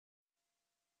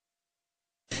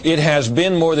It has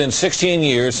been more than 16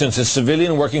 years since a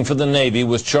civilian working for the Navy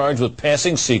was charged with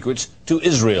passing secrets to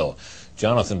Israel.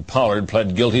 Jonathan Pollard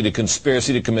pled guilty to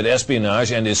conspiracy to commit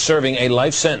espionage and is serving a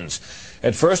life sentence.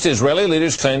 At first, Israeli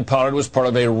leaders claimed Pollard was part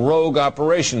of a rogue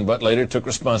operation, but later took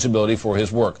responsibility for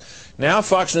his work. Now,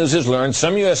 Fox News has learned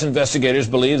some U.S. investigators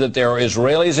believe that there are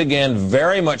Israelis again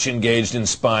very much engaged in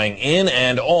spying in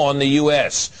and on the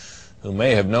U.S., who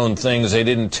may have known things they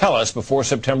didn't tell us before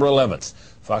September 11th.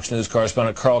 Fox News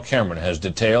correspondent Carl Cameron has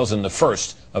details in the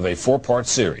first of a four-part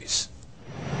series.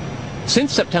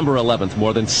 Since September 11th,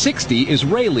 more than 60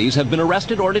 Israelis have been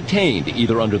arrested or detained,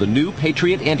 either under the new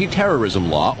Patriot anti-terrorism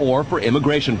law or for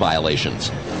immigration violations.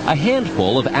 A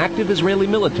handful of active Israeli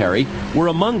military were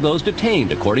among those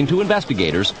detained, according to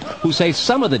investigators, who say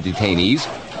some of the detainees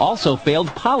also failed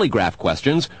polygraph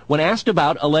questions when asked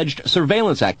about alleged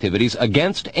surveillance activities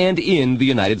against and in the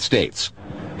United States.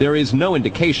 There is no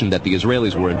indication that the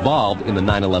Israelis were involved in the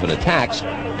 9/11 attacks,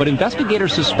 but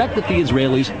investigators suspect that the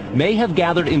Israelis may have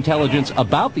gathered intelligence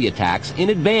about the attacks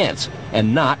in advance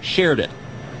and not shared it.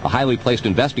 A highly placed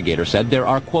investigator said there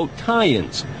are, quote,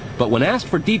 tie-ins, but when asked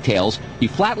for details, he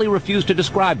flatly refused to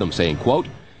describe them, saying, quote,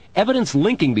 evidence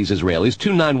linking these Israelis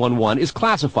to 911 is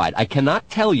classified. I cannot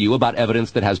tell you about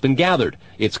evidence that has been gathered.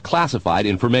 It's classified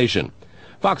information.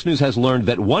 Fox News has learned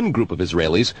that one group of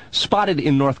Israelis, spotted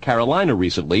in North Carolina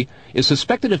recently, is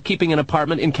suspected of keeping an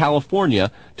apartment in California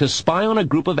to spy on a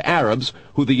group of Arabs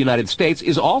who the United States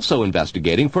is also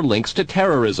investigating for links to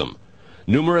terrorism.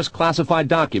 Numerous classified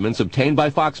documents obtained by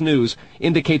Fox News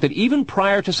indicate that even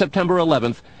prior to September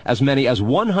 11th, as many as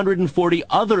 140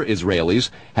 other Israelis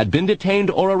had been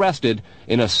detained or arrested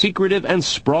in a secretive and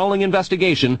sprawling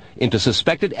investigation into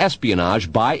suspected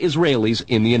espionage by Israelis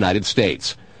in the United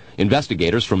States.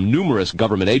 Investigators from numerous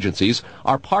government agencies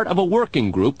are part of a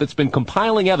working group that's been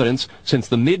compiling evidence since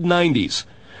the mid-90s.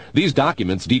 These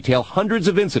documents detail hundreds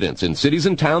of incidents in cities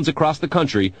and towns across the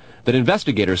country that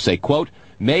investigators say, quote,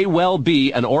 may well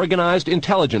be an organized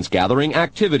intelligence gathering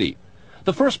activity.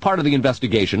 The first part of the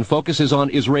investigation focuses on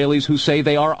Israelis who say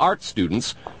they are art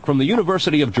students from the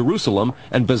University of Jerusalem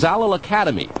and Bezalel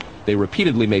Academy. They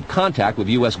repeatedly made contact with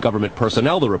U.S. government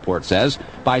personnel, the report says,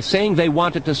 by saying they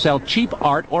wanted to sell cheap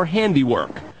art or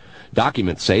handiwork.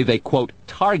 Documents say they, quote,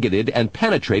 targeted and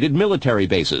penetrated military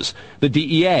bases, the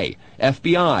DEA,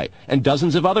 FBI, and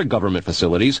dozens of other government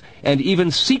facilities, and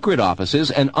even secret offices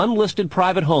and unlisted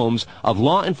private homes of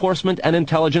law enforcement and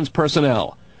intelligence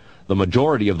personnel. The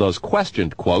majority of those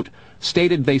questioned, quote,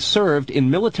 stated they served in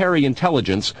military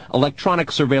intelligence,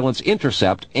 electronic surveillance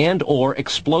intercept, and or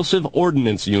explosive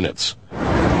ordnance units.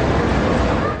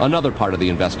 Another part of the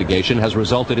investigation has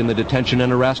resulted in the detention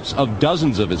and arrests of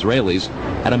dozens of Israelis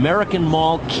at American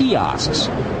Mall kiosks,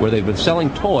 where they've been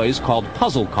selling toys called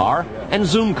Puzzle Car and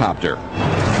Zoomcopter.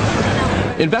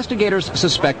 Investigators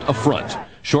suspect a front.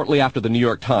 Shortly after the New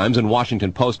York Times and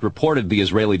Washington Post reported the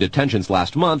Israeli detentions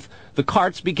last month, the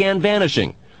carts began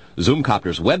vanishing.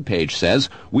 Zoomcopter's webpage says,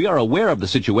 we are aware of the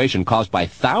situation caused by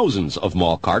thousands of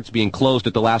mall carts being closed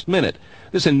at the last minute.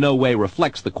 This in no way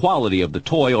reflects the quality of the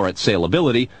toy or its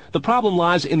saleability. The problem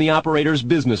lies in the operator's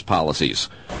business policies.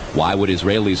 Why would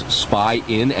Israelis spy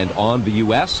in and on the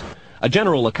U.S.? A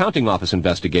General Accounting Office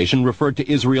investigation referred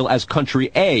to Israel as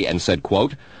Country A and said,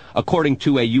 quote, according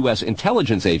to a U.S.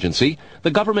 intelligence agency, the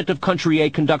government of Country A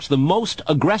conducts the most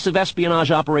aggressive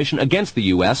espionage operation against the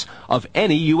U.S. of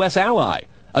any U.S. ally.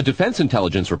 A defense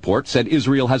intelligence report said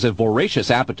Israel has a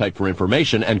voracious appetite for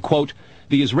information and, quote,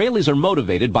 the Israelis are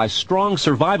motivated by strong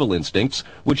survival instincts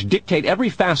which dictate every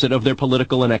facet of their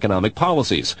political and economic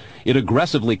policies. It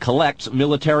aggressively collects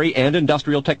military and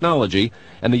industrial technology,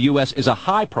 and the U.S. is a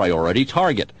high priority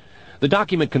target. The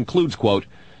document concludes, quote,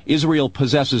 Israel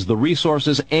possesses the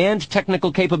resources and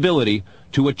technical capability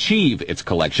to achieve its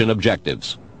collection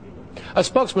objectives. A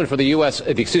spokesman for the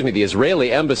the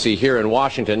Israeli embassy here in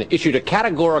Washington issued a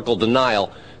categorical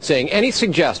denial, saying any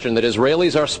suggestion that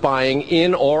Israelis are spying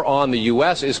in or on the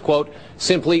U.S. is, quote,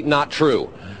 simply not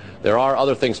true. There are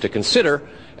other things to consider,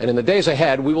 and in the days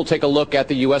ahead, we will take a look at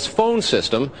the U.S. phone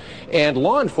system and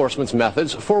law enforcement's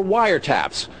methods for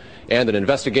wiretaps, and an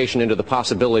investigation into the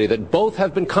possibility that both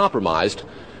have been compromised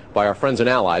by our friends and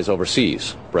allies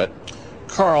overseas. Brett?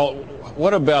 Carl,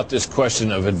 what about this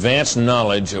question of advanced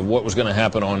knowledge of what was going to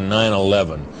happen on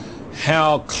 9/11?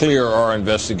 How clear are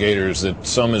investigators that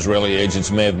some Israeli agents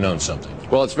may have known something?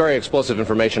 Well, it's very explosive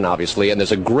information, obviously, and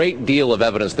there's a great deal of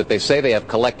evidence that they say they have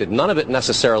collected, none of it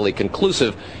necessarily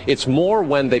conclusive. It's more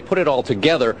when they put it all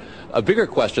together. A bigger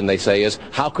question, they say, is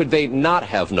how could they not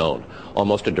have known?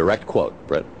 Almost a direct quote,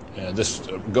 Brett. Yeah, this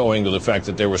going to the fact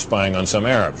that they were spying on some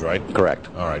Arabs, right? Correct.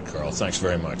 All right, Carl, thanks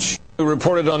very much. We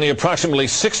reported on the approximately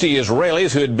 60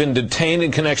 Israelis who had been detained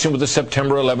in connection with the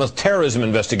September 11th terrorism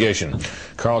investigation.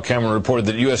 Carl Cameron reported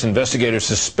that U.S. investigators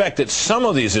suspect that some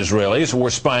of these Israelis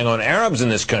were spying on Arabs in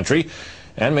this country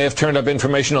and may have turned up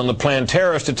information on the planned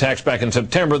terrorist attacks back in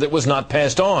September that was not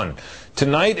passed on.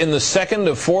 Tonight, in the second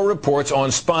of 4 reports on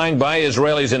spying by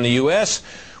Israelis in the U.S.,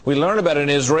 we learn about an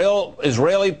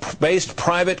Israeli-based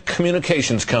private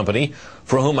communications company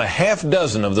for whom a half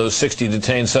dozen of those 60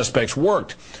 detained suspects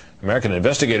worked. American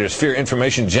investigators fear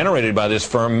information generated by this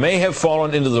firm may have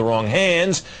fallen into the wrong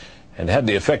hands and had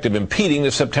the effect of impeding the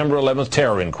September 11th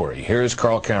terror inquiry. Here's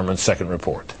Carl Cameron's second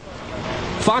report.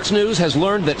 Fox News has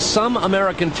learned that some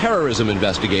American terrorism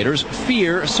investigators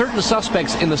fear certain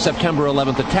suspects in the September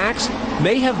 11th attacks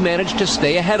may have managed to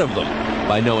stay ahead of them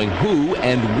by knowing who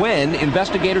and when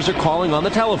investigators are calling on the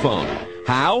telephone.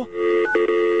 How?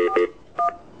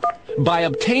 By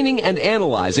obtaining and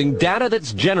analyzing data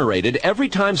that's generated every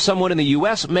time someone in the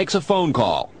U.S. makes a phone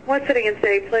call. One sitting in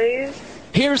city, please.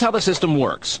 Here's how the system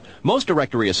works. Most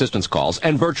directory assistance calls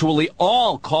and virtually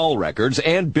all call records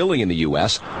and billing in the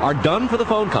U.S. are done for the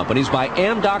phone companies by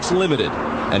Amdocs Limited,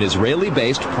 an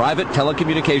Israeli-based private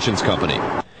telecommunications company.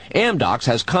 Amdocs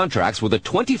has contracts with the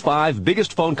 25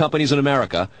 biggest phone companies in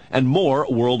America and more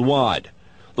worldwide.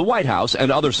 The White House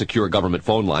and other secure government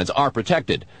phone lines are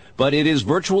protected, but it is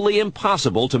virtually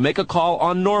impossible to make a call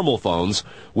on normal phones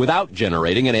without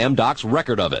generating an Amdocs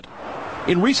record of it.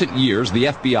 In recent years, the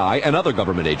FBI and other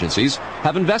government agencies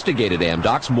have investigated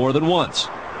Amdocs more than once.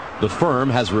 The firm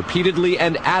has repeatedly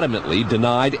and adamantly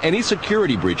denied any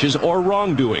security breaches or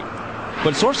wrongdoing.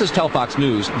 But sources tell Fox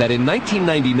News that in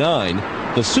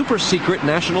 1999, the super-secret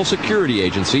National Security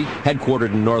Agency,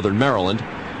 headquartered in northern Maryland,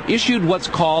 issued what's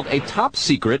called a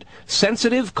top-secret,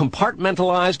 sensitive,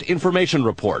 compartmentalized information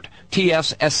report,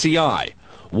 TSSCI,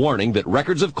 warning that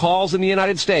records of calls in the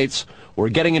United States were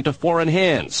getting into foreign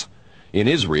hands, in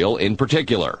Israel in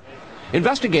particular.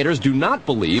 Investigators do not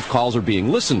believe calls are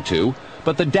being listened to,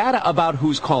 but the data about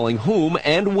who's calling whom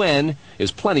and when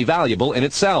is plenty valuable in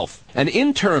itself. An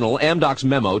internal Amdocs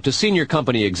memo to senior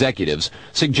company executives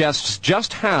suggests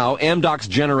just how Amdocs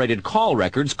generated call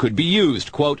records could be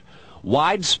used. Quote,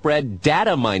 widespread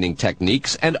data mining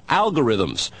techniques and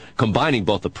algorithms, combining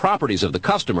both the properties of the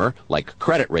customer, like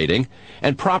credit rating,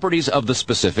 and properties of the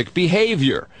specific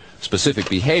behavior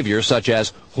such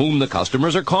as whom the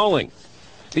customers are calling.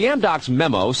 The Amdocs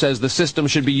memo says the system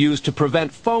should be used to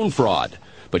prevent phone fraud,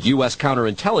 but U.S.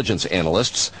 counterintelligence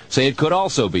analysts say it could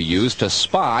also be used to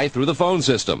spy through the phone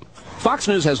system. Fox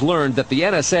News has learned that the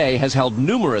NSA has held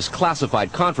numerous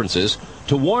classified conferences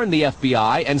to warn the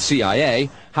FBI and CIA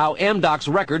how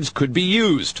Amdocs records could be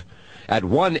used. At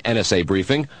one NSA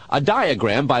briefing, a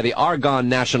diagram by the Argonne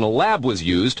National Lab was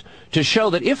used to show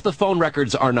that if the phone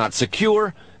records are not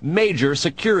secure, major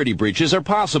security breaches are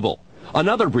possible.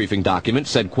 Another briefing document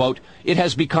said, quote, it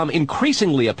has become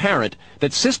increasingly apparent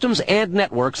that systems and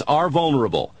networks are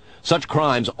vulnerable. Such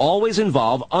crimes always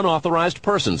involve unauthorized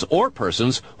persons or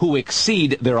persons who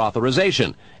exceed their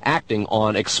authorization, acting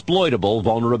on exploitable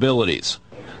vulnerabilities.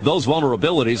 Those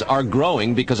vulnerabilities are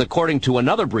growing because, according to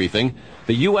another briefing,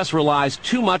 the U.S. relies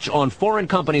too much on foreign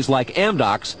companies like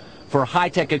Amdocs for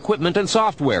high-tech equipment and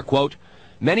software. Quote,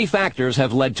 many factors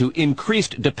have led to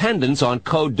increased dependence on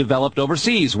code developed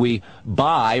overseas. We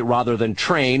buy rather than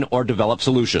train or develop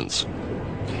solutions.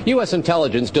 U.S.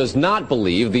 intelligence does not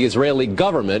believe the Israeli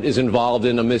government is involved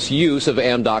in a misuse of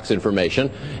Amdocs information,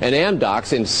 and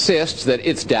Amdocs insists that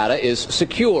its data is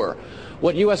secure.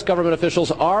 What U.S. government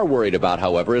officials are worried about,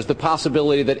 however, is the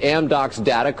possibility that Amdocs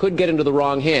data could get into the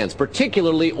wrong hands,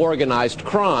 particularly organized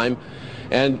crime,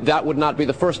 and that would not be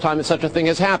the first time that such a thing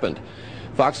has happened.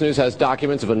 Fox News has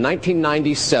documents of a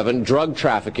 1997 drug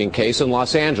trafficking case in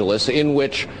Los Angeles in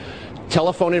which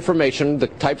telephone information, the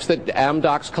types that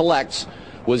Amdocs collects,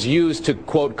 was used to,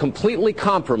 quote, completely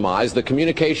compromise the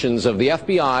communications of the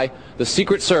FBI, the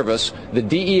Secret Service, the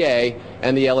DEA,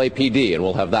 and the LAPD. And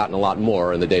we'll have that and a lot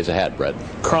more in the days ahead, Brett.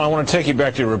 Carl, I want to take you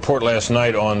back to your report last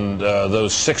night on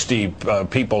those 60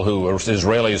 people who were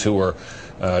Israelis who were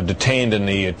detained in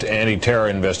the anti-terror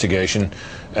investigation,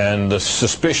 and the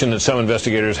suspicion that some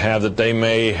investigators have that they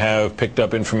may have picked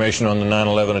up information on the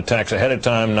 9/11 attacks ahead of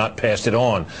time, not passed it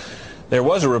on. There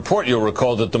was a report, you'll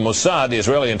recall, that the Mossad, the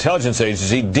Israeli intelligence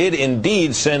agency, did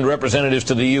indeed send representatives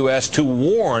to the U.S. to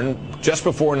warn just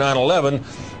before 9/11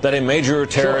 that a major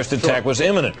terrorist attack was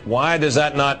imminent. Why does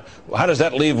that not? How does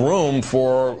that leave room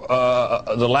for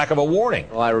the lack of a warning?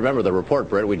 Well, I remember the report,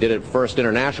 Britt. We did it first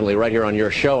internationally right here on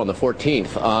your show on the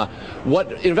 14th. What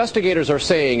investigators are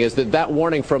saying is that that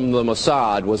warning from the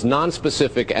Mossad was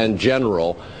nonspecific and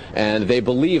general, and they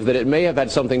believe that it may have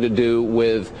had something to do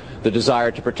with the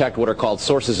desire to protect what are called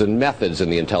sources and methods in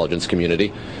the intelligence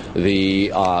community.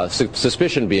 The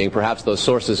suspicion being perhaps those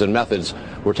sources and methods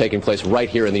were taking place right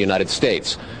here in the United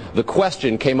States. The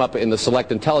question came up in the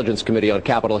Select Intelligence Committee on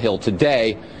Capitol Hill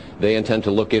today. They intend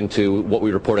to look into what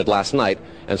we reported last night,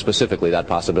 and specifically that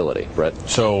possibility. Brett?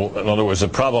 So, in other words, the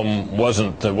problem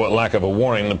wasn't the lack of a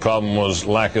warning. The problem was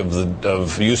lack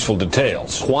of useful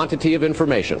details. Quantity of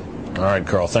information. All right,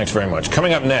 Carl, thanks very much.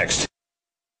 Coming up next,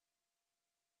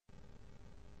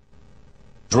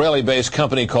 Israeli-based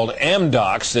company called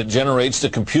Amdocs that generates the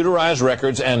computerized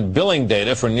records and billing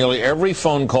data for nearly every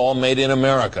phone call made in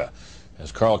America.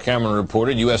 As Carl Cameron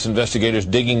reported, U.S. investigators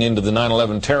digging into the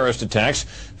 9/11 terrorist attacks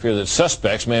fear that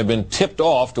suspects may have been tipped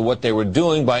off to what they were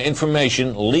doing by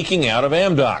information leaking out of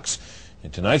Amdocs. In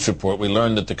tonight's report, we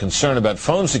learned that the concern about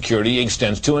phone security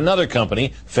extends to another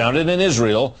company founded in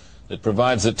Israel that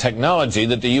provides the technology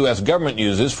that the U.S. government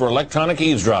uses for electronic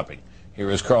eavesdropping. Here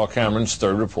is Carl Cameron's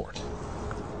third report.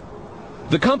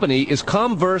 The company is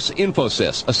Comverse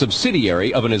Infosys, a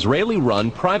subsidiary of an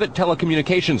Israeli-run private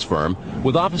telecommunications firm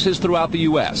with offices throughout the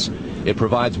U.S. It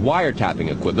provides wiretapping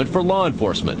equipment for law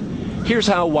enforcement. Here's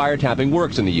how wiretapping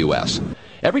works in the U.S.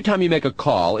 Every time you make a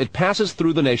call, it passes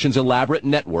through the nation's elaborate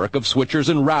network of switchers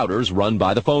and routers run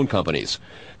by the phone companies.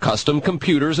 Custom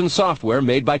computers and software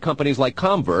made by companies like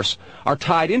Comverse are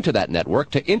tied into that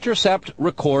network to intercept,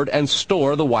 record, and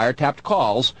store the wiretapped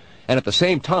calls, and at the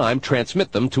same time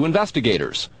transmit them to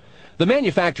investigators. The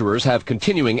manufacturers have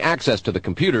continuing access to the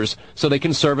computers so they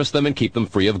can service them and keep them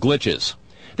free of glitches.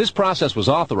 This process was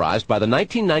authorized by the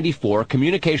 1994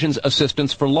 Communications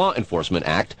Assistance for Law Enforcement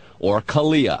Act, or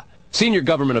CALEA. Senior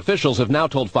government officials have now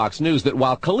told Fox News that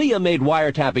while CALEA made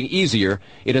wiretapping easier,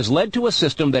 it has led to a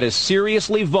system that is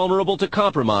seriously vulnerable to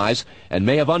compromise and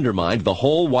may have undermined the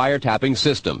whole wiretapping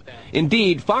system.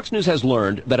 Indeed, Fox News has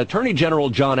learned that Attorney General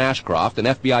John Ashcroft and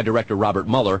FBI Director Robert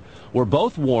Mueller were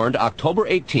both warned October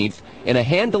 18th in a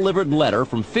hand-delivered letter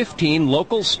from 15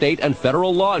 local, state, and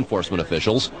federal law enforcement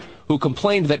officials who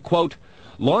complained that, quote,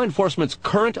 law enforcement's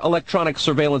current electronic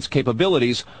surveillance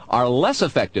capabilities are less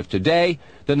effective today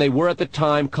than they were at the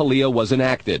time CALEA was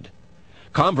enacted.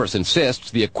 Comverse insists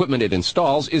the equipment it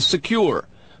installs is secure,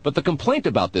 but the complaint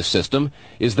about this system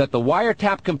is that the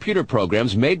wiretap computer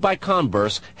programs made by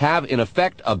Comverse have in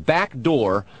effect a back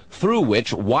door through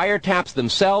which wiretaps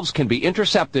themselves can be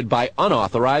intercepted by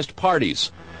unauthorized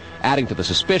parties. Adding to the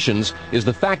suspicions is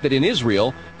the fact that in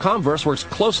Israel, Comverse works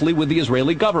closely with the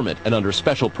Israeli government and under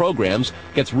special programs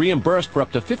gets reimbursed for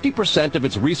up to 50% of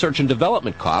its research and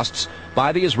development costs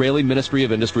by the Israeli Ministry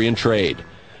of Industry and Trade.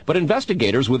 But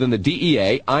investigators within the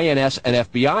DEA, INS, and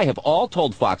FBI have all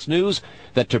told Fox News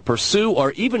that to pursue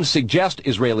or even suggest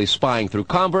Israeli spying through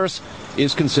Comverse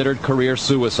is considered career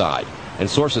suicide. And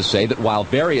sources say that while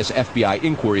various FBI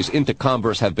inquiries into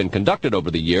Comverse have been conducted over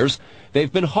the years,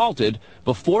 they've been halted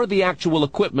before the actual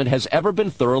equipment has ever been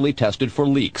thoroughly tested for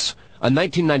leaks. A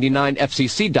 1999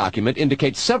 FCC document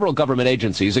indicates several government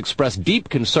agencies expressed deep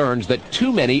concerns that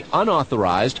too many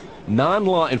unauthorized,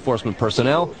 non-law enforcement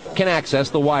personnel can access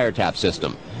the wiretap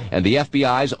system. And the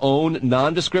FBI's own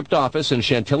nondescript office in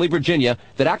Chantilly, Virginia,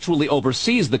 that actually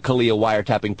oversees the CALEA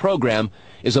wiretapping program,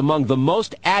 is among the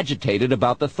most agitated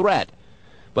about the threat.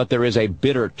 But there is a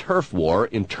bitter turf war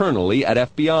internally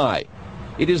at FBI.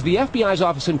 It is the FBI's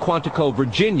office in Quantico,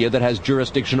 Virginia that has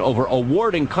jurisdiction over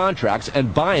awarding contracts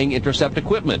and buying intercept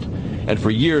equipment. And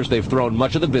for years they've thrown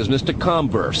much of the business to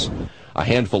Comverse. A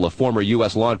handful of former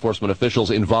U.S. law enforcement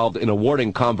officials involved in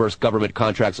awarding Comverse government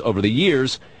contracts over the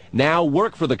years now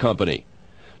work for the company.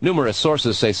 Numerous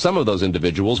sources say some of those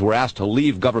individuals were asked to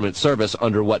leave government service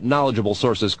under what knowledgeable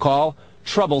sources call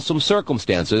troublesome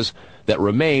circumstances that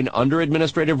remain under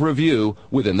administrative review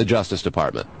within the Justice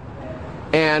Department.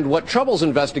 And what troubles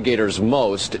investigators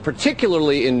most,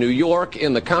 particularly in New York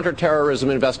in the counterterrorism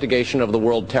investigation of the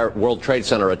World Trade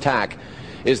Center attack,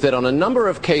 is that on a number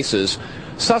of cases,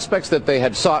 suspects that they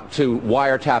had sought to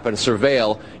wiretap and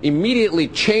surveil immediately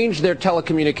changed their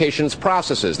telecommunications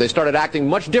processes. They started acting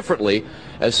much differently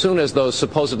as soon as those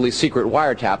supposedly secret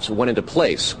wiretaps went into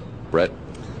place. Brett?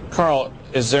 Carl,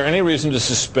 is there any reason to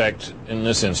suspect in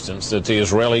this instance that the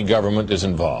Israeli government is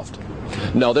involved?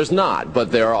 No, there's not,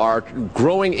 but there are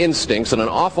growing instincts and an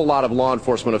awful lot of law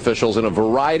enforcement officials in a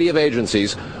variety of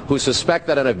agencies who suspect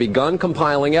that and have begun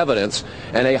compiling evidence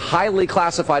and a highly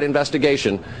classified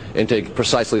investigation into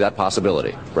precisely that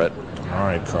possibility. Brett? All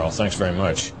right, Carl, thanks very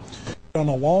much. On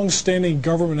a long-standing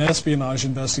government espionage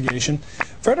investigation,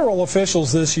 federal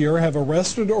officials this year have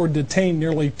arrested or detained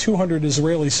nearly 200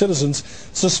 Israeli citizens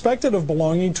suspected of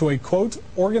belonging to a, quote,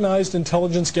 organized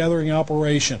intelligence gathering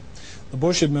operation. The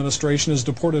Bush administration has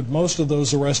deported most of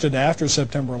those arrested after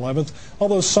September 11th,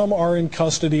 although some are in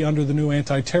custody under the new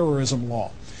anti-terrorism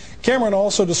law. Cameron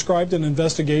also described an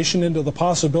investigation into the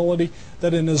possibility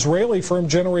that an Israeli firm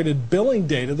generated billing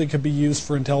data that could be used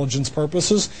for intelligence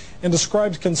purposes, and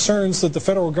described concerns that the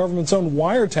federal government's own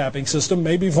wiretapping system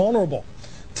may be vulnerable.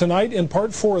 Tonight, in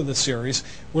part 4 of the series,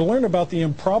 we'll learn about the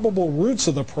improbable roots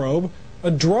of the probe,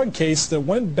 a drug case that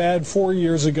went bad 4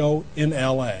 years ago in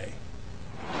L.A.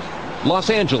 Los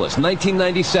Angeles,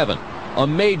 1997. A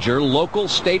major local,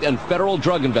 state, and federal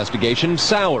drug investigation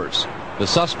sours. The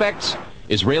suspects?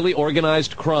 Israeli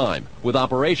organized crime, with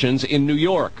operations in New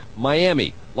York,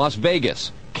 Miami, Las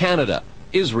Vegas, Canada,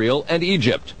 Israel, and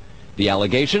Egypt. The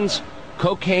allegations?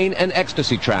 Cocaine and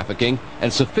ecstasy trafficking,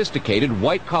 and sophisticated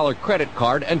white-collar credit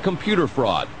card and computer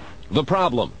fraud. The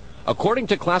problem? According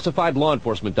to classified law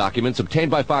enforcement documents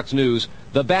obtained by Fox News,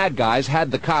 the bad guys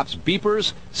had the cops'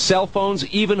 beepers, cell phones,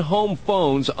 even home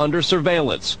phones under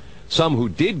surveillance. Some who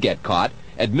did get caught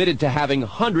admitted to having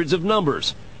hundreds of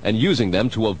numbers and using them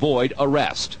to avoid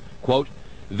arrest. Quote,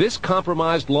 this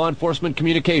compromised law enforcement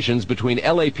communications between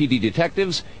LAPD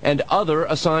detectives and other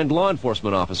assigned law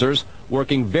enforcement officers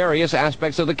working various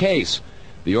aspects of the case.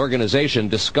 The organization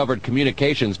discovered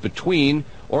communications between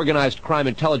Organized Crime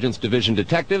Intelligence Division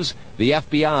detectives, the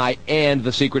FBI, and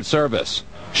the Secret Service.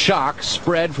 Shock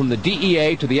spread from the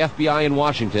DEA to the FBI in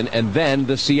Washington and then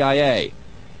the CIA.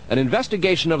 An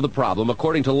investigation of the problem,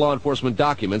 according to law enforcement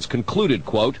documents, concluded,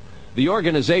 quote, the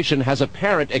organization has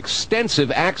apparent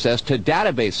extensive access to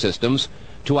database systems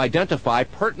to identify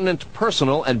pertinent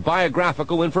personal and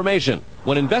biographical information.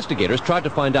 When investigators tried to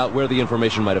find out where the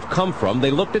information might have come from, they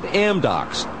looked at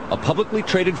Amdocs, a publicly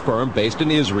traded firm based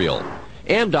in Israel.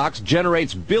 Amdocs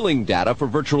generates billing data for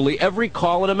virtually every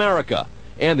call in America,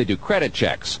 and they do credit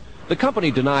checks. The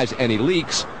company denies any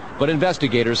leaks, but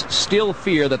investigators still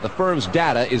fear that the firm's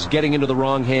data is getting into the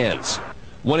wrong hands.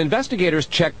 When investigators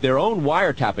checked their own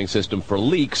wiretapping system for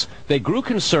leaks, they grew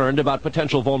concerned about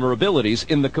potential vulnerabilities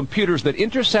in the computers that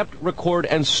intercept, record,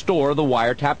 and store the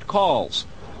wiretapped calls.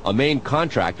 A main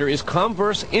contractor is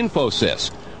Comverse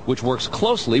Infosys, which works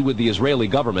closely with the Israeli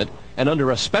government and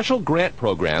under a special grant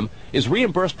program is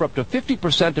reimbursed for up to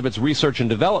 50% of its research and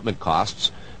development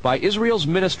costs by Israel's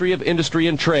Ministry of Industry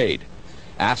and Trade.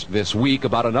 Asked this week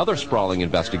about another sprawling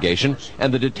investigation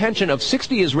and the detention of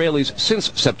 60 Israelis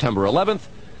since September 11th,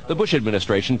 the Bush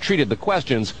administration treated the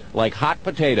questions like hot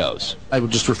potatoes. I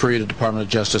would just refer you to the Department of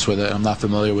Justice with it. I'm not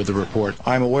familiar with the report.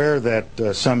 I'm aware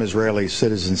that some Israeli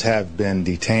citizens have been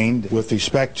detained. With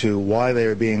respect to why they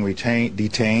are being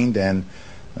detained and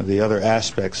the other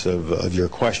aspects of your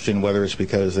question, whether it's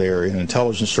because they are in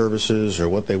intelligence services or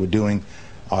what they were doing,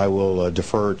 I will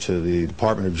defer to the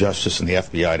Department of Justice and the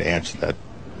FBI to answer that.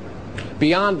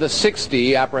 Beyond the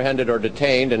 60 apprehended or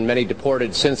detained and many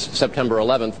deported since September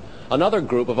 11th, another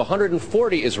group of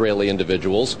 140 Israeli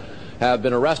individuals have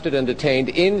been arrested and detained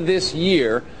in this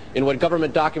year in what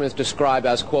government documents describe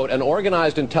as, quote, an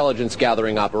organized intelligence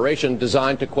gathering operation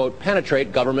designed to, quote,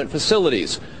 penetrate government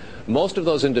facilities. Most of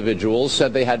those individuals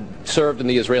said they had served in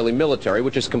the Israeli military,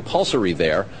 which is compulsory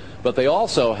there, but they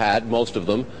also had, most of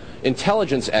them,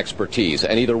 intelligence expertise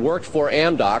and either worked for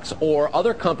Amdocs or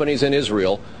other companies in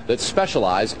Israel that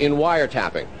specialize in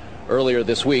wiretapping. Earlier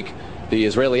this week, the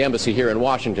Israeli embassy here in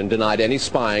Washington denied any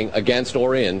spying against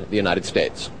or in the United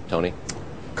States. Tony?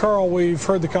 Carl, we've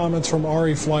heard the comments from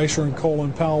Ari Fleischer and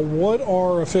Colin Powell. What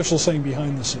are officials saying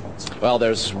behind the scenes? Well,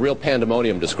 there's real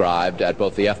pandemonium described at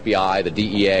both the FBI, the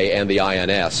DEA, and the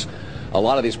INS. A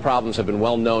lot of these problems have been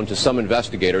well known to some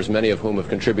investigators, many of whom have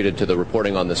contributed to the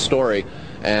reporting on this story.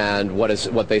 And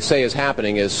what they say is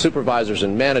happening is supervisors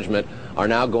and management are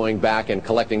now going back and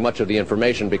collecting much of the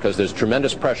information because there's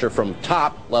tremendous pressure from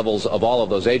top levels of all of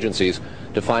those agencies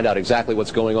to find out exactly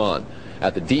what's going on.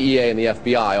 At the DEA and the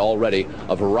FBI already,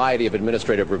 a variety of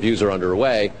administrative reviews are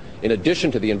underway, in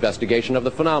addition to the investigation of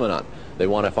the phenomenon. They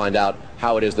want to find out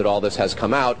how it is that all this has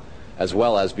come out, as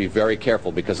well as be very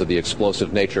careful because of the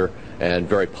explosive nature and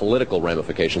very political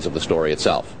ramifications of the story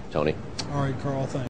itself. Tony? All right, Carl, thanks.